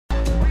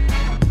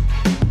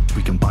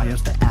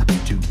BIOS to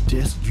apps to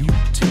disk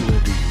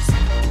utilities.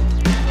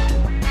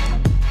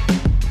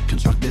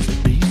 Construct this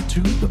beast to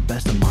the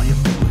best of my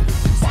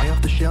abilities. Buy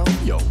off the shelf,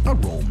 yo, I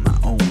roll my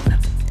own.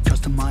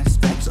 Customized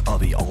specs are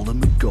the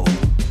ultimate goal.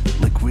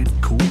 Liquid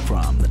cool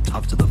from the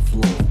top to the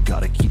floor.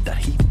 Gotta keep that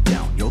heat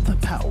down, yo, the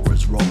power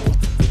is roll.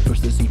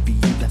 First the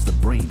CPU, that's the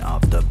brain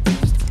of the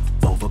beast.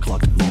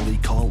 Overclocked Molly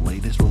call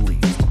latest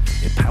released.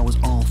 It powers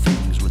all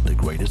things with the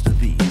greatest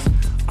of ease.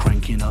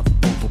 Cranking up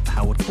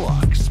overpowered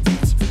clock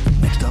speeds.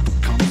 Next up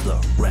comes the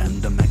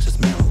random access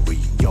memory.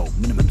 Yo,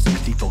 minimum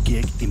 64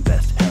 gig,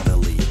 invest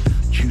heavily.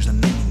 Choose a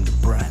named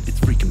brand, it's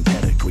freaking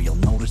pedigree. You'll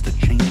notice the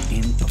change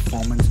in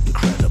performance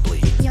incredibly.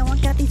 Yo, I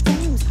got these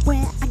games,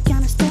 where I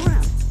gonna store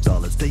them?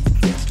 Solid state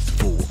disks,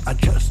 fool, I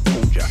just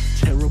told ya.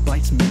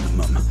 Terabytes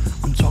minimum,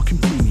 I'm talking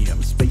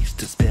premium. Space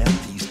to spare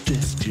these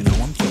disks, you know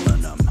I'm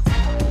filling them.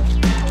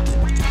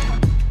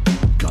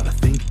 Gotta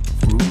think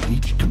through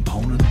each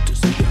component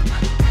decision.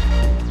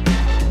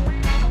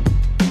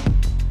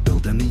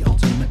 Building the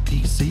ultimate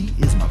PC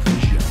is my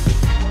vision.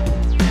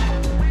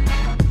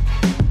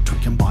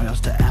 Tweaking BIOS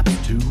to apps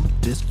to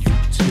disk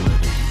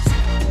utilities.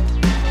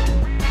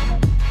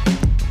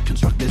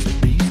 Construct this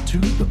beast to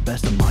the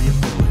best of my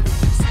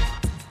abilities.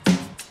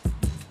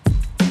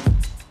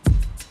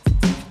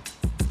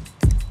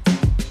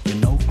 You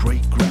know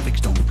great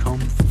graphics don't come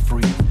for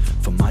free.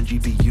 For my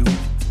GPU,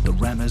 the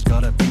RAM has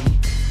gotta be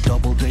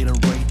double data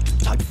rate,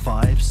 type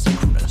 5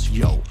 synchronous.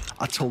 Yo,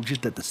 I told you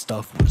that the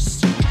stuff was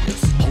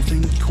serious. Whole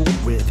thing cool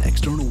with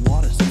external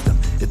water system.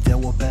 If there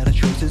were better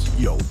choices,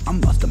 yo, I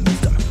must have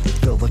missed them.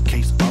 Fill the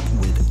case up